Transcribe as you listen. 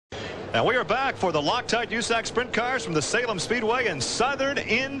And we are back for the Loctite USAC Sprint Cars from the Salem Speedway in southern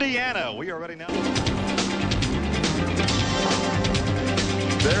Indiana. We are ready now.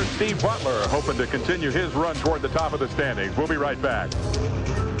 There's Steve Butler hoping to continue his run toward the top of the standings. We'll be right back.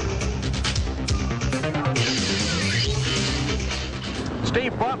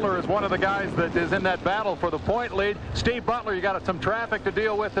 Steve Butler is one of the guys that is in that battle for the point lead. Steve Butler, you got some traffic to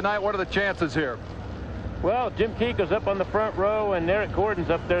deal with tonight. What are the chances here? Well, Jim Keeker's up on the front row, and Eric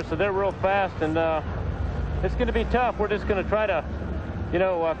Gordon's up there, so they're real fast, and it's going to be tough. We're just going to try to, you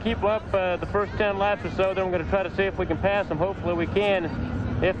know, keep up the first 10 laps or so. Then we're going to try to see if we can pass them. Hopefully we can.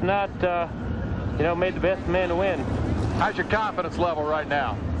 If not, you know, made the best man to win. How's your confidence level right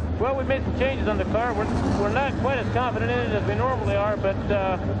now? Well, we made some changes on the car. We're not quite as confident in it as we normally are, but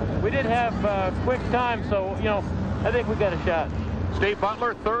we did have quick time, so, you know, I think we got a shot. Steve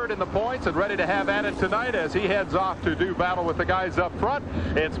Butler, third in the points and ready to have at it tonight as he heads off to do battle with the guys up front.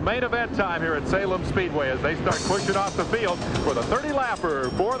 It's main event time here at Salem Speedway as they start pushing off the field for the 30-lapper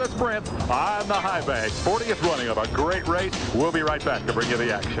for the sprint on the high bank. 40th running of a great race. We'll be right back to bring you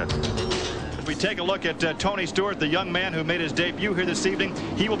the action. We take a look at Tony Stewart, the young man who made his debut here this evening.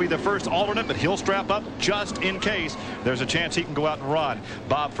 He will be the first alternate, but he'll strap up just in case there's a chance he can go out and run.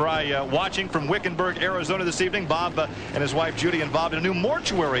 Bob Fry watching from Wickenburg, Arizona this evening. Bob and his wife Judy involved in a new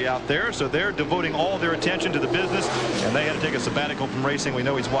mortuary out there, so they're devoting all their attention to the business, and they had to take a sabbatical from racing. We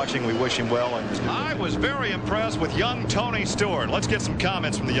know he's watching. We wish him well. And I was very impressed with young Tony Stewart. Let's get some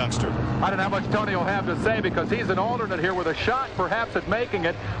comments from the youngster. I don't know how much Tony will have to say because he's an alternate here with a shot perhaps at making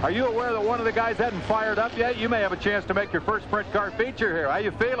it. Are you aware that one of the guys hadn't fired up yet? You may have a chance to make your first sprint car feature here. How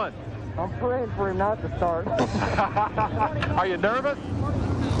you feeling? I'm praying for him not to start. Are you nervous?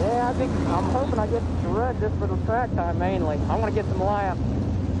 Yeah, I'm hoping I get to run just for the track time mainly. I want to get some laps.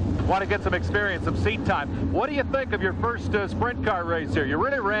 Want to get some experience, some seat time. What do you think of your first sprint car race here? You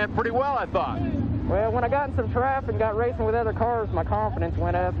really ran pretty well, I thought. Well, when I got in some traffic and got racing with other cars, my confidence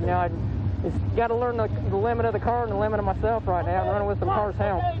went up. You know, I just got to learn the limit of the car and the limit of myself right now and running with some cars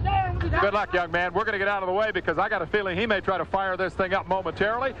help. Good luck, young man. We're going to get out of the way because I got a feeling he may try to fire this thing up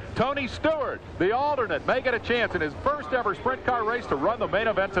momentarily. Tony Stewart, the alternate, may get a chance in his first ever sprint car race to run the main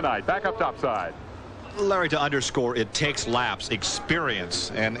event tonight. Back up topside. Larry, to underscore, it takes laps,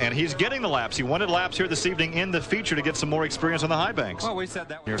 experience, and he's getting the laps. He wanted laps here this evening in the feature to get some more experience on the high banks. Well, we said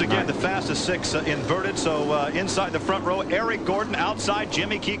that. Again, the fastest six inverted, so inside the front row, Eric Gordon, outside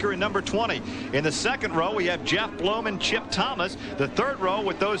Jimmy Keeker in number 20. In the second row, we have Jeff Bloom and Chip Thomas. The third row,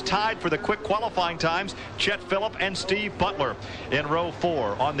 with those tied for the quick qualifying times, Chet Phillip and Steve Butler. In row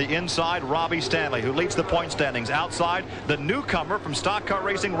 4, on the inside, Robbie Stanley, who leads the point standings. Outside, the newcomer from Stock Car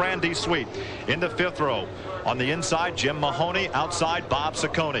Racing, Randy Sweet. In the fifth row, on the inside, Jim Mahoney. Outside, Bob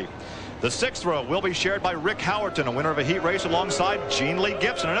Ciccone. The sixth row will be shared by Rick Howerton, a winner of a heat race, alongside Gene Lee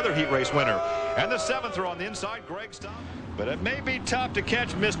Gibson, another heat race winner. And the seventh row on the inside, Greg Stott. But it may be tough to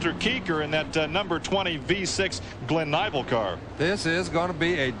catch Mr. Keeker in that number 20 V6 Glenn Nivel car. This is going to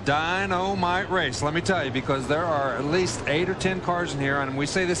be a dynamite race, let me tell you, because there are at least 8 or 10 cars in here, and we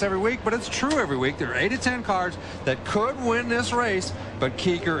say this every week, but it's true every week. There are 8 to 10 cars that could win this race, but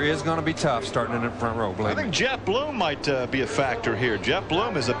Keeker is going to be tough starting in the front row, believe me. I think Jeff Bloom might be a factor here. Jeff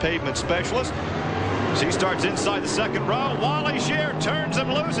Bloom is a pavement specialist. She starts inside the second row. Wally Shear turns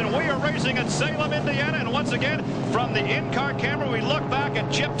him loose, and we are racing at Salem, Indiana. And once again, from the in-car camera, we look back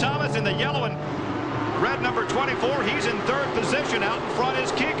at Chip Thomas in the yellow and red number 24. He's in third position. Out in front is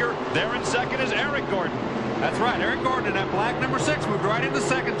Keeker. There in second is Eric Gordon. That's right. Eric Gordon in that black number 6 moved right into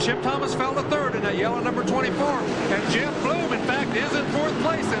second. Chip Thomas fell to third in that yellow number 24. And Jeff Bloom, in fact, is in fourth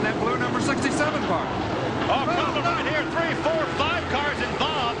place in that blue number 67 car. Oh, coming right here. 3, 4, 5 cars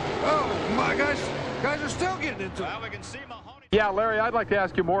involved. Oh, my gosh. Guys are still getting into it. Well, we can see Mahoney. Yeah, Larry, I'd like to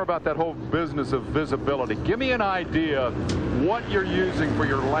ask you more about that whole business of visibility. Give me an idea of what you're using for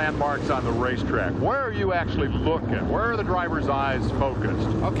your landmarks on the racetrack. Where are you actually looking? Where are the driver's eyes focused?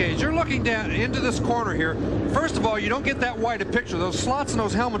 Okay, as you're looking down into this corner here, first of all, you don't get that wide a picture. Those slots and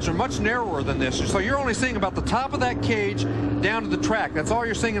those helmets are much narrower than this, so you're only seeing about the top of that cage down to the track. That's all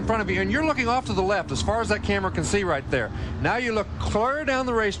you're seeing in front of you, and you're looking off to the left as far as that camera can see right there. Now you look clear down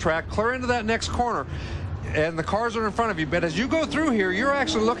the racetrack, clear into that next corner, and the cars are in front of you. But as you go through here, you're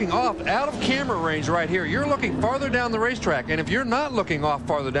actually looking off out of camera range right here. You're looking farther down the racetrack, and if you're not looking off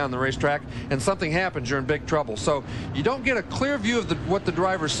farther down the racetrack and something happens, you're in big trouble. So you don't get a clear view of what the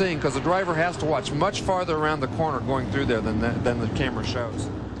driver's seeing, because the driver has to watch much farther around the corner going through there than the camera shows.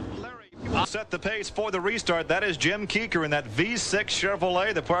 Larry, Set the pace for the restart. That is Jim Keeker in that V6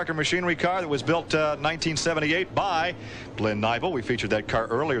 Chevrolet, the Parker Machinery car that was built 1978 by Glenn Nivel. We featured that car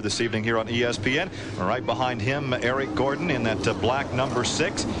earlier this evening here on ESPN. Right behind him, Eric Gordon in that black number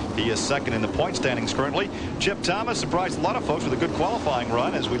 6. He is second in the point standings currently. Chip Thomas surprised a lot of folks with a good qualifying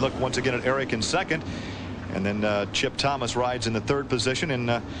run as we look once again at Eric in second. And then Chip Thomas rides in the third position in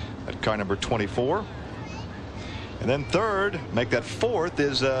at car number 24. And then third, make that fourth,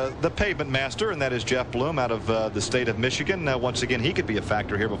 is the pavement master, and that is Jeff Bloom out of the state of Michigan. Once again, he could be a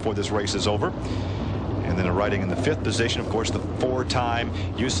factor here before this race is over. And then riding in the fifth position, of course, the 4-time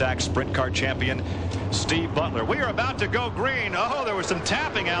USAC Sprint Car champion, Steve Butler. We are about to go green. Oh, there was some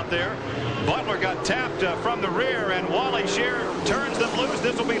tapping out there. Butler got tapped from the rear, and Wally Shear turns them loose.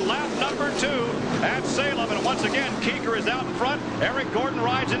 This will be lap number 2 at Salem. And once again, Keeker is out in front. Eric Gordon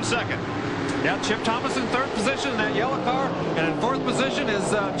rides in second. Yeah, Chip Thomas in third position in that yellow car, and in fourth position is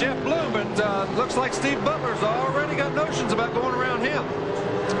Jeff Bloom, but looks like Steve Butler's already got notions about going around him.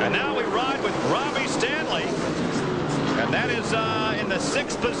 And now we ride with Robbie Stanley, and that is in the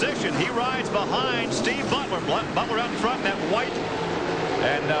 6th position. He rides behind Steve Butler. Butler out in front in that white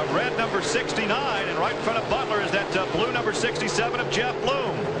and red number 69, and right in front of Butler is that blue number 67 of Jeff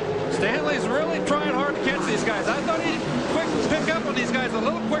Bloom. Stanley's really trying hard to catch these guys. I thought he'd pick up on these guys a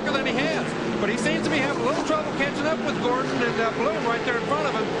little quicker than he has, but he seems to be having a little trouble catching up with Gordon and Bloom right there in front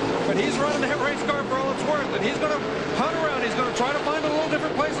of him. But he's running that race car for all it's worth, and he's going to hunt around. He's going to try to find a little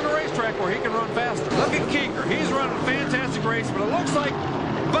different place on the racetrack where he can run faster. Look at Keeker. He's running a fantastic race, but it looks like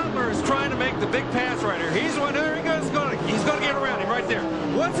Butler is trying to make the big pass right here. He's there he goes. He's going to get around him right there.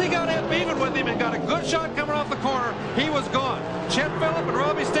 Once he got up even with him and got a good shot coming off the corner, he was gone. Chip Phillip and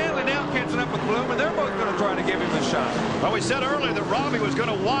Robbie Stanley now catching up with Bloom, and they're both going to try to give him a shot. Well, we said earlier that Robbie was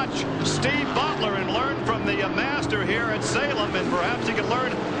going to watch Steve Butler and learn from the master here at Salem, and perhaps he could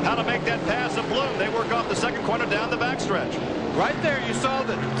learn how to make that pass of Bloom. They work off the second corner down the backstretch. Right there, you saw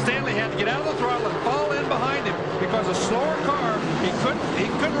that Stanley had to get out of the throttle and fall in behind him because a slower car, he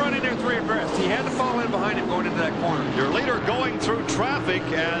couldn't run in there 3 abreast. He had to fall in behind him going into that corner. Your leader going through traffic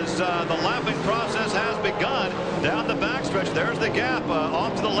as the lapping process has begun down the backstretch. There's the gap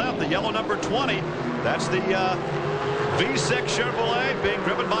off to the left, the yellow number 20. That's the V6 Chevrolet being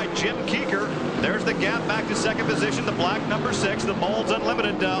driven by Jim Keeker. There's the gap back to second position, the black number 6, the Molds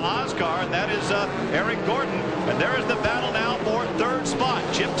Unlimited Oz car, and that is Eric Gordon. And there is the battle now for third spot.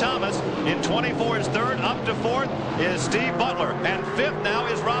 Chip Thomas in 24 is third. Up to fourth is Steve Butler, and fifth now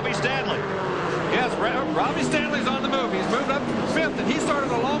is Robbie Stanley. Yes, Robbie Stanley's on the move. He's moved up to fifth, and he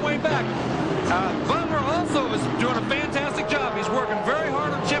started a long way back. Butler also is doing a fantastic job. He's working very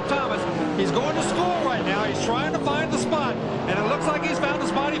hard on Chip Thomas. He's going to school right now. He's trying to find the spot, and it looks like he's found the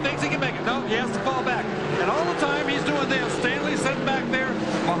spot. He thinks he can make it. No, he has to fall back. And all the time he's doing this, Stanley's sitting back there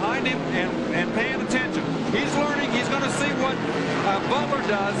behind him and paying attention. He's learning. He's going to see what Butler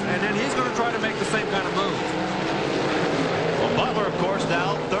does, and then he's going to try to make the same kind of move. Well, Butler, of course,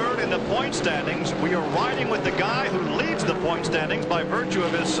 now third in the point standings. We are riding with the guy who leads the point standings by virtue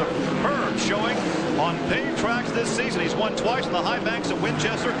of his superb showing on paved tracks this season. He's won twice in the high banks at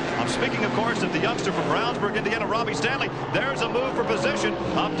Winchester. I'm speaking, of course, of the youngster from Brownsburg, Indiana, Robbie Stanley. There's a move for position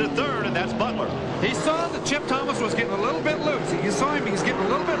up to third, and that's Butler. He saw that Chip Thomas was getting a little bit loose. You saw him. He's getting a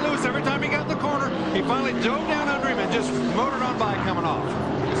little bit loose every time he got in the corner. He finally dove down under him and just motored on by coming off.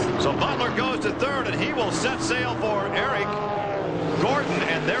 So Butler goes to third, and he will set sail for Eric Gordon,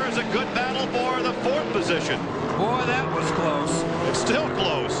 and there is a good battle for the fourth position. Boy, that was close. It's still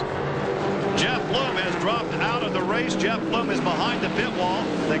close. Jeff Bloom has dropped out of the race. Jeff Bloom is behind the pit wall.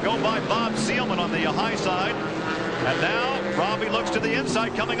 They go by Bob Seelman on the high side. And now Robbie looks to the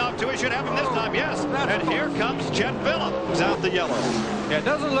inside, coming off two. He should have him this time, yes. And here comes Chet Phillip, who's out the yellow. Yeah, it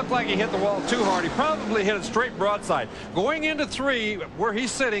doesn't look like he hit the wall too hard. He probably hit it straight broadside. Going into 3, where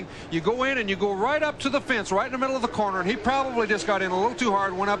he's sitting, you go in and you go right up to the fence, right in the middle of the corner, and he probably just got in a little too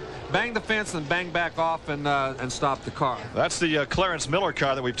hard, went up, banged the fence, and banged back off and stopped the car. That's the Clarence Miller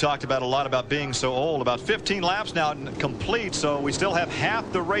car that we've talked about a lot about being so old. About 15 laps now complete, so we still have half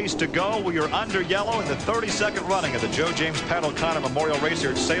the race to go. We are under yellow in the 32nd running of the Joe James Pat O'Connor Memorial Race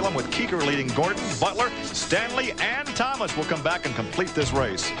here at Salem, with Keeker leading Gordon, Butler, Stanley, and Thomas will come back and complete this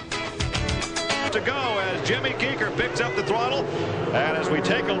race. To go as Jimmy Keeker picks up the throttle, and as we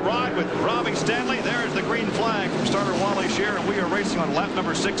take a ride with Robbie Stanley, there's the green flag from starter Wally Shear, and we are racing on lap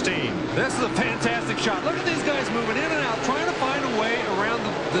number 16. This is a fantastic shot. Look at these guys moving in and out, trying to find a way around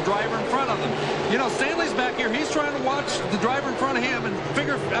the the driver in front of them. You know, Stanley's back here. He's trying to watch the driver in front of him and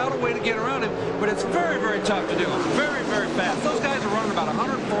figure out a way to get around him, but it's very, very tough to do. Very, very fast. Those guys are running about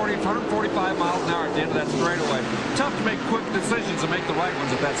 140, 145 miles an hour at the end of that straightaway. Tough to make quick decisions and make the right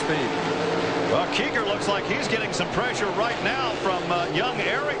ones at that speed. Well, Keeker looks like he's getting some pressure right now from young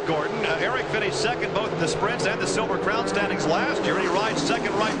Eric Gordon. Eric finished second both in the sprints and the Silver Crown standings last year, and he rides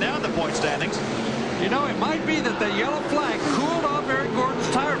second right now in the point standings. You know, it might be that the yellow flag cooled off Eric Gordon's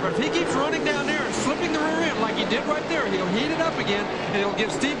tire, but if he keeps running down there and slipping the rear end like he did right there, he'll heat it up again, and he'll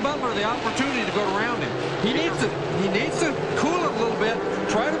give Steve Butler the opportunity to go around him. He needs to cool it a little bit,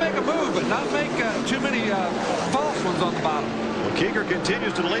 try to make a move, but not make too many false ones on the bottom. Well, Keeker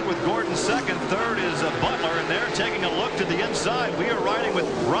continues to lead with Gordon second. Third is Butler, and they're taking a look to the inside. We are riding with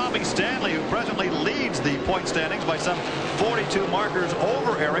Robbie Stanley, who presently leads the point standings by some 42 markers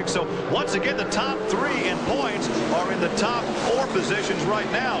over Eric. So once again, the top three in points are in the top four positions right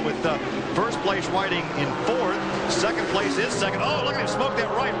now, with first place riding in fourth. Second place is second. Oh, look at him smoke that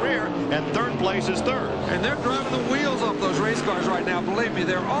right rear. And third place is third. And they're driving the wheels off those race cars right now. Believe me,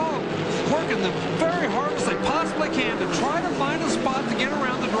 they're all working them very hard as they possibly can to try to find a spot to get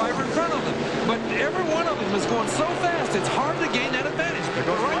around the driver in front of them. But every one of them is going so fast, it's hard to gain that advantage. There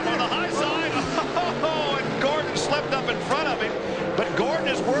goes right on the high side. Oh, and Gordon slipped up in front of him. But Gordon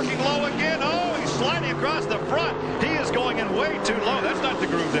is working low again. Oh, he's sliding across the front. He is going in way too low. That's not the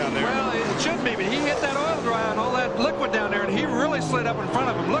groove down there. Well, it should be, but he hit that oil dry and all that liquid down there, and he really slid up in front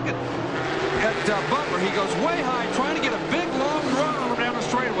of him. Look at Butler. He goes way high, trying to get a big, long run down the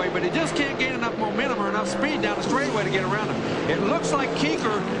straightaway, but he just can't gain enough momentum or enough speed down the straightaway to get around him. It looks like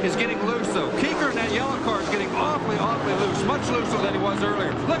Keeker is getting loose, though. Keeker in that yellow car is getting awfully, awfully loose, much looser than he was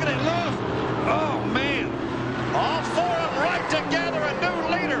earlier. Look at it loose. Oh, man. All four of them right together, a new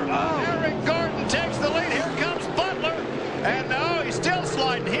leader. Oh. Eric Gordon takes the lead. Here comes Butler. And now he's still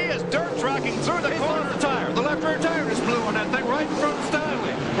sliding. He is dirt tracking through the corner. The tire. The left rear tire just blew on that thing right in front of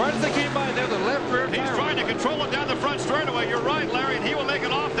Stanley. Right as they came by there, the left rear tire. He's trying to control it down the front straightaway. You're right, Larry, and he will make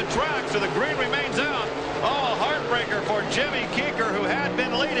it off the track, so the green remains out. Oh, a heartbreaker for Jimmy Keeker, who had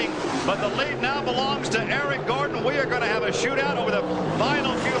been leading, but the lead now belongs to Eric Gordon. We are going to have a shootout over the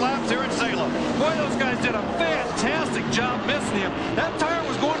final few laps here in Salem. Boy, those guys did a fantastic job missing him. That tire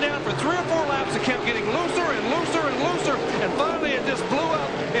was going down for 3 or 4 laps. It kept getting looser and looser and looser, and finally it just blew up,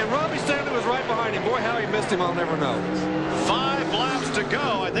 and Robbie Stanley was right behind him. Boy, how he missed him, I'll never know. 5 laps to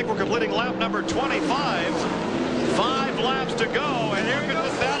go. I think we're completing lap number 25. 5 laps to go, and here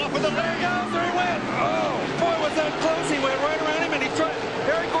comes the battle for the lead. There he goes, there he went. Oh, boy, was that close. He went right around him, and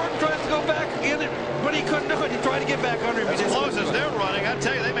Eric Gordon tries to go back in it, but he couldn't do it. He tried to get back under him. As close as they're running, I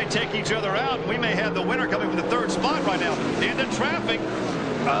tell you, they may take each other out, and we may have the winner coming from the third spot right now. Into traffic.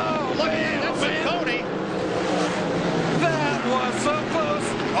 Oh, look man, at that, Cody. That was so close.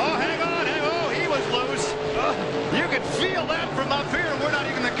 Oh, hang on. Oh, he was loose. You could feel that from up here. We're not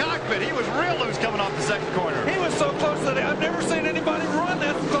even in the cockpit. He was real loose coming off the second corner. He was so close that I've never seen anybody run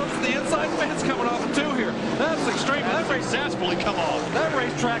that close to the inside fence coming off of 2 here. That's extreme. That successfully come off. That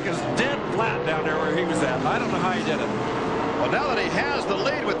racetrack is dead flat down there where he was at. I don't know how he did it. Well, now that he has the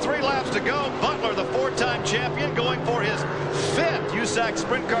lead with 3 laps to go, Butler, the 4-time champion, going for his 5th USAC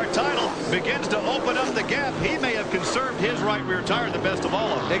Sprint Car title, begins to open up the gap. He may have conserved his right rear tire the best of all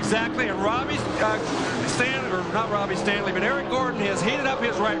of them. Exactly, and Stanley, but Eric Gordon has heated up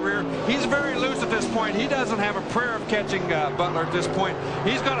his right rear. He's very loose at this point. He doesn't have a prayer of catching Butler at this point.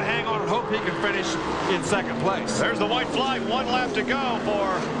 He's going to hang on and hope he can finish in second place. There's the white flag, 1 lap to go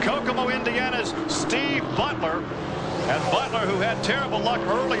for Kokomo, Indiana's Steve Butler. And Butler, who had terrible luck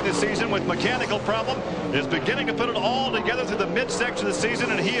early this season with mechanical problem, is beginning to put it all together through the midsection of the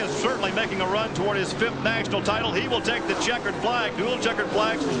season, and he is certainly making a run toward his 5th national title. He will take the checkered flag, dual checkered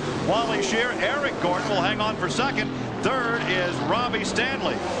flags from Wally Shear. Eric Gordon will hang on for 2nd. 3rd is Robbie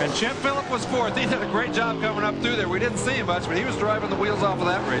Stanley. And Chip Phillip was 4th. He did a great job coming up through there. We didn't see him much, but he was driving the wheels off of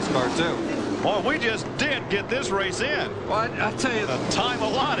that race car, too. Boy, we just did get this race in. Well, I tell you, the time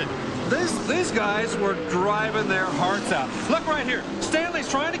allotted. These guys were driving their hearts out. Look right here. Stanley's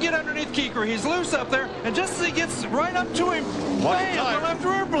trying to get underneath Keeker. He's loose up there, and just as he gets right up to him, bam, the left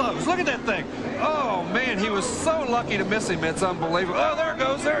rear blows. Look at that thing. Oh, man, he was so lucky to miss him. It's unbelievable. Oh, there it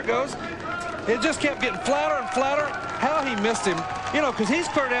goes, there it goes. It just kept getting flatter and flatter. How he missed him, you know, because he's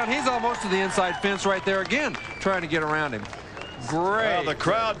clear down. He's almost to the inside fence right there again, trying to get around him. Great. Well, the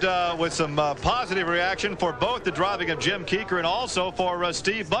crowd with some positive reaction for both the driving of Jim Keeker and also for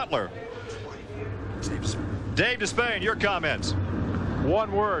Steve Butler. Dave Despain, your comments.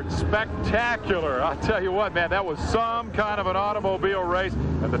 One word, spectacular. I'll tell you what, man, that was some kind of an automobile race.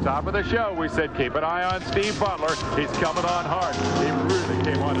 At the top of the show, we said keep an eye on Steve Butler. He's coming on hard. He really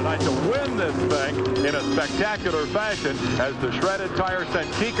came on tonight to win this thing in a spectacular fashion as the shredded tire sent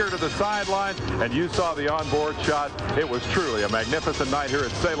Keeker to the sideline, and you saw the onboard shot. It was truly a magnificent night here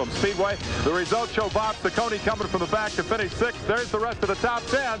at Salem Speedway. The results show Bob Ciccone coming from the back to finish 6th. There's the rest of the top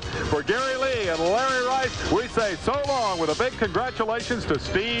 10. For Gary Lee and Larry Rice, we say so long with a big congratulations to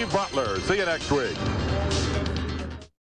Steve Butler. See you next week.